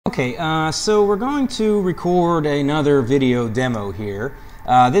Okay, so we're going to record another video demo here.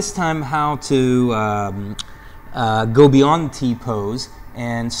 This time how to go beyond the T-pose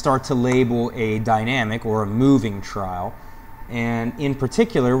and start to label a dynamic or a moving trial. And in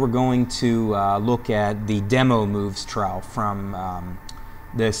particular, we're going to look at the demo moves trial from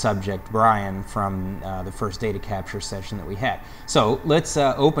the subject, Brian, from the first data capture session that we had. So let's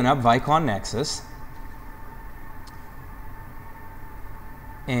open up Vicon Nexus.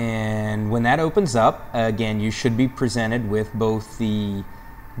 And when that opens up, again, you should be presented with both the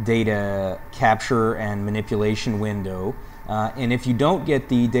data capture and manipulation window. And if you don't get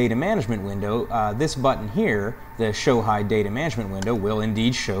the data management window, this button here, the Show Hide Data Management window, will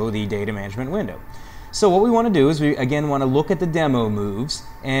indeed show the data management window. So what we want to do is we again want to look at the demo moves,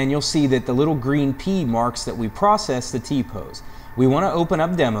 and you'll see that the little green P marks that we process the T-pose. We want to open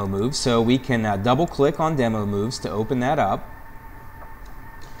up demo moves, so we can double click on demo moves to open that up.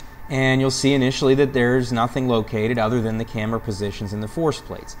 And you'll see initially that there's nothing located other than the camera positions and the force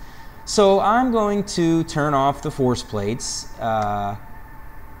plates. So I'm going to turn off the force plates and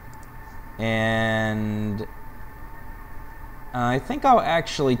I think I'll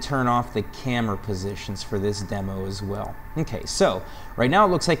actually turn off the camera positions for this demo as well. Okay, so right now it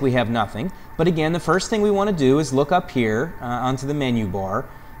looks like we have nothing, but again, the first thing we want to do is look up here onto the menu bar,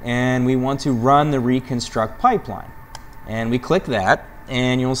 and we want to run the reconstruct pipeline. And we click that,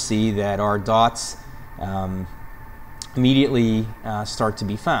 and you'll see that our dots immediately start to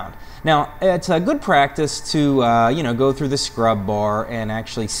be found. Now, it's a good practice to go through the scrub bar and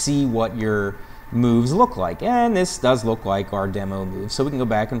actually see what your moves look like. And this does look like our demo move, so we can go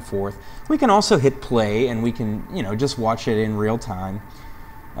back and forth. We can also hit play, and we can just watch it in real time.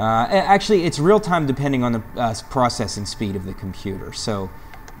 Actually, it's real time depending on the processing speed of the computer, so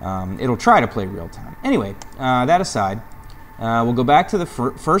it'll try to play real time. Anyway, that aside, we'll go back to the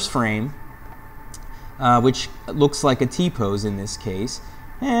first frame, which looks like a T-pose in this case,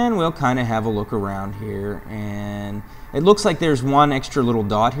 and we'll kind of have a look around here, and it looks like there's one extra little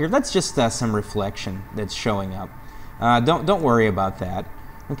dot here. That's just some reflection that's showing up. Don't worry about that.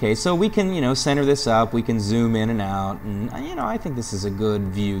 Okay, so we can center this up, we can zoom in and out, and I think this is a good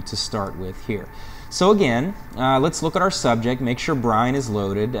view to start with here. So again, let's look at our subject, make sure Brian is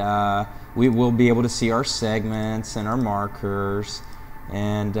loaded. We will be able to see our segments and our markers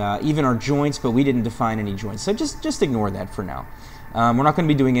and even our joints, but we didn't define any joints, so just ignore that for now. We're not going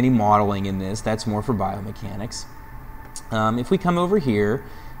to be doing any modeling in this. That's more for biomechanics. If we come over here,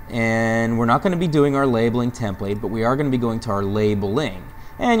 and we're not going to be doing our labeling template, but we are going to be going to our labeling,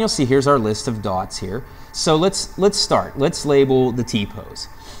 and you'll see here's our list of dots here. So let's start. Let's label the T-pose.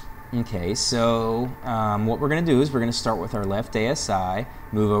 Okay, so what we're going to do is we're going to start with our left ASI,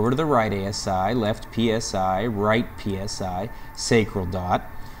 move over to the right ASI, left PSI, right PSI, sacral dot.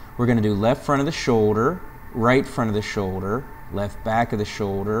 We're going to do left front of the shoulder, right front of the shoulder, left back of the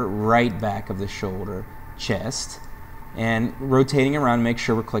shoulder, right back of the shoulder, chest, and rotating around, make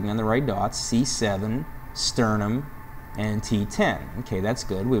sure we're clicking on the right dots, C7, sternum, and T10. Okay, that's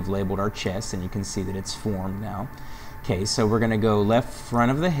good. We've labeled our chest, and you can see that it's formed now. Okay, so we're going to go left front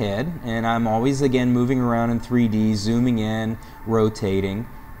of the head, and I'm always again moving around in 3D, zooming in, rotating,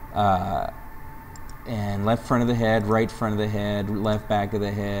 and left front of the head, right front of the head, left back of the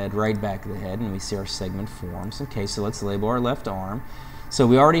head, right back of the head, and we see our segment forms. Okay, so let's label our left arm. So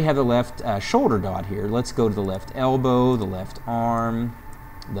we already have the left shoulder dot here. Let's go to the left elbow, the left arm,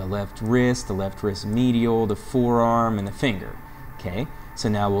 the left wrist medial, the forearm, and the finger. Okay, so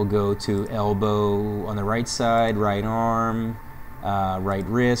now we'll go to elbow on the right side, right arm, right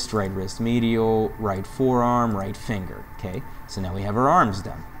wrist medial, right forearm, right finger. Okay, so now we have our arms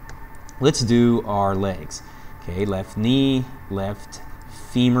done. Let's do our legs. Okay, left knee, left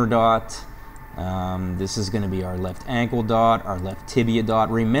femur dot. This is going to be our left ankle dot, our left tibia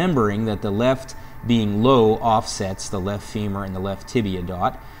dot, remembering that the left being low offsets the left femur and the left tibia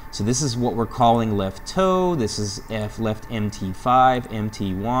dot. So this is what we're calling left toe. This is left MT5,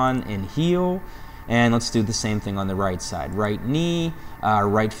 MT1, and heel. And let's do the same thing on the right side. Right knee, our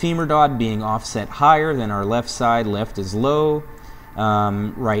right femur dot being offset higher than our left side. Left is low.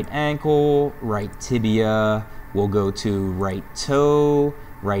 Right ankle, right tibia, we'll go to right toe,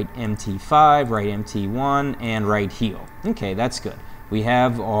 right MT5, right MT1, and right heel. Okay, that's good. We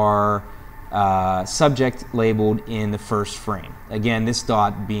have our subject labeled in the first frame. Again, this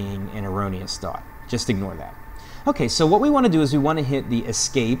dot being an erroneous dot. Just ignore that. Okay, so what we want to do is we want to hit the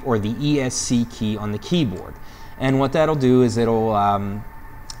escape or the ESC key on the keyboard. And what that'll do is it'll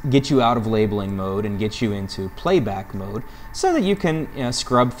get you out of labeling mode and get you into playback mode so that you can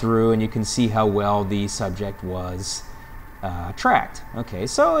scrub through and you can see how well the subject was tracked. Okay,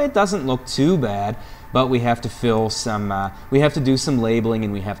 so it doesn't look too bad, but we have to fill some, we have to do some labeling,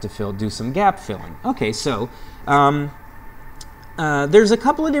 and we have to do some gap filling. Okay, so there's a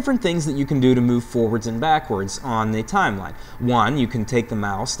couple of different things that you can do to move forwards and backwards on the timeline. One, you can take the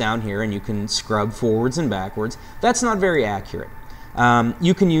mouse down here and you can scrub forwards and backwards. That's not very accurate.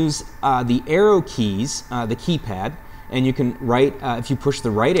 You can use the arrow keys, the keypad, and you can if you push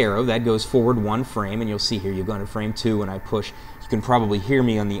the right arrow, that goes forward 1 frame, and you'll see here you go into frame 2 when I push. You can probably hear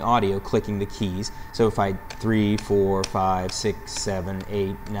me on the audio clicking the keys. So if I 3, 4, 5, 6, 7,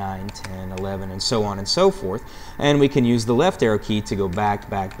 8, 9, 10, 11, and so on and so forth. And we can use the left arrow key to go back,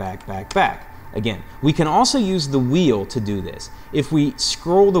 back, back, back, back. Again, we can also use the wheel to do this. If we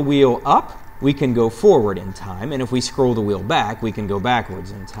scroll the wheel up, we can go forward in time, and if we scroll the wheel back, we can go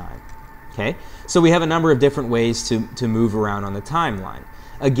backwards in time. Okay, so we have a number of different ways to move around on the timeline.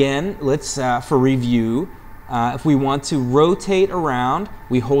 Again, let's for review, if we want to rotate around,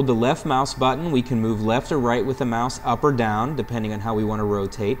 we hold the left mouse button. We can move left or right with the mouse, up or down, depending on how we want to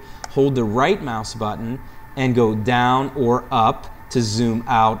rotate. Hold the right mouse button and go down or up to zoom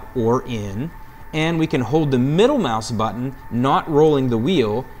out or in. And we can hold the middle mouse button, not rolling the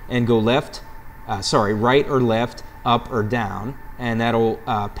wheel, and go right or left, up or down, and that'll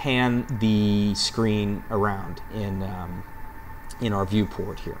pan the screen around in our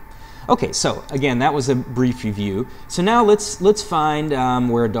viewport here. Okay, so again, that was a brief review. So now let's find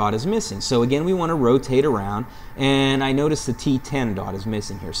where a dot is missing. So again, we want to rotate around, and I notice the T10 dot is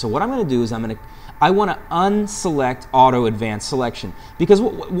missing here. So what I'm going to do is I want to unselect auto advanced selection, because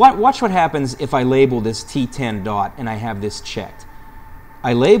watch what happens if I label this T10 dot and I have this checked.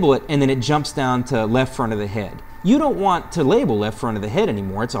 I label it, and then it jumps down to left front of the head. You don't want to label left front of the head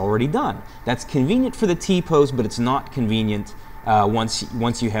anymore. It's already done. That's convenient for the T-pose, but it's not convenient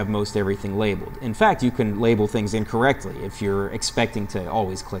once you have most everything labeled. In fact, you can label things incorrectly if you're expecting to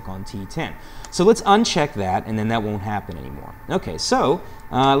always click on T10. So let's uncheck that, and then that won't happen anymore. Okay, so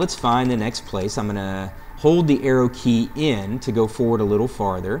let's find the next place. I'm going to hold the arrow key in to go forward a little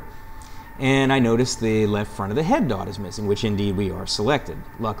farther. And I notice the left front of the head dot is missing, which indeed we are selected,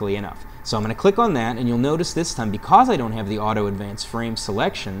 luckily enough. So I'm going to click on that, and you'll notice this time, because I don't have the auto advance frame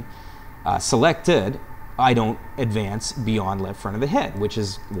selection selected, I don't advance beyond left front of the head, which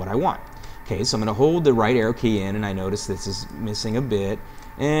is what I want. Okay, so I'm going to hold the right arrow key in, and I notice this is missing a bit,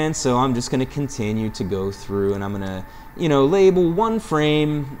 and so I'm just going to continue to go through, and I'm going to, label 1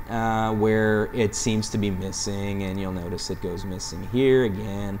 frame where it seems to be missing, and you'll notice it goes missing here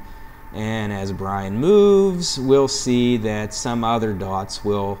again. And as Brian moves, we'll see that some other dots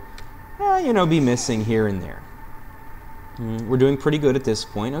will, be missing here and there. We're doing pretty good at this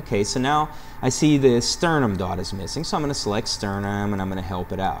point. Okay, so now I see the sternum dot is missing, so I'm going to select sternum, and I'm going to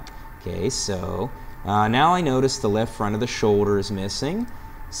help it out. Okay, so now I notice the left front of the shoulder is missing,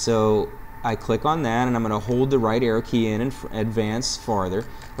 so I click on that, and I'm going to hold the right arrow key in and advance farther.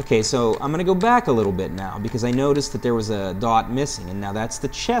 Okay, so I'm going to go back a little bit now, because I noticed that there was a dot missing, and now that's the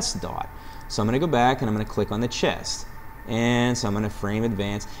chest dot. So I'm going to go back, and I'm going to click on the chest. And so I'm going to frame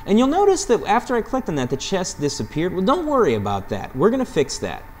advance. And you'll notice that after I clicked on that, the chest disappeared. Well, don't worry about that. We're going to fix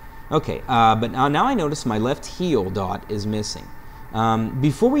that. Okay, but now I notice my left heel dot is missing.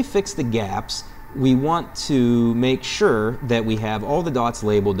 Before we fix the gaps, we want to make sure that we have all the dots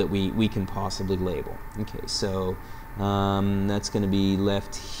labeled that we can possibly label. Okay, so that's going to be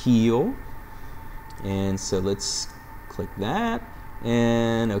left heel, and so let's click that,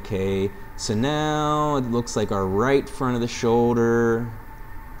 and okay, so now it looks like our right front of the shoulder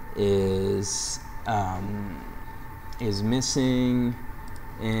is missing,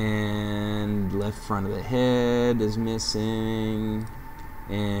 and left front of the head is missing.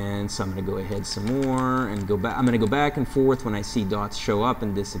 And so I'm going to go ahead some more and go back. I'm going to go back and forth when I see dots show up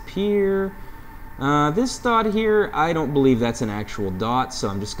and disappear. This dot here, I don't believe that's an actual dot, so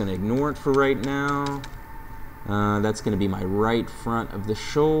I'm just going to ignore it for right now. That's going to be my right front of the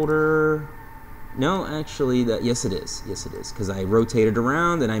shoulder. No, actually, yes it is. Yes it is, because I rotated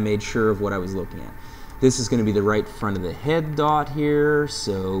around and I made sure of what I was looking at. This is going to be the right front of the head dot here,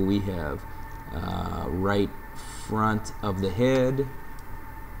 so we have right front of the head.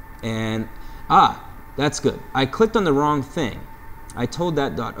 And, that's good. I clicked on the wrong thing. I told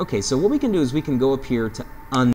that dot, okay, so what we can do is we can go up here to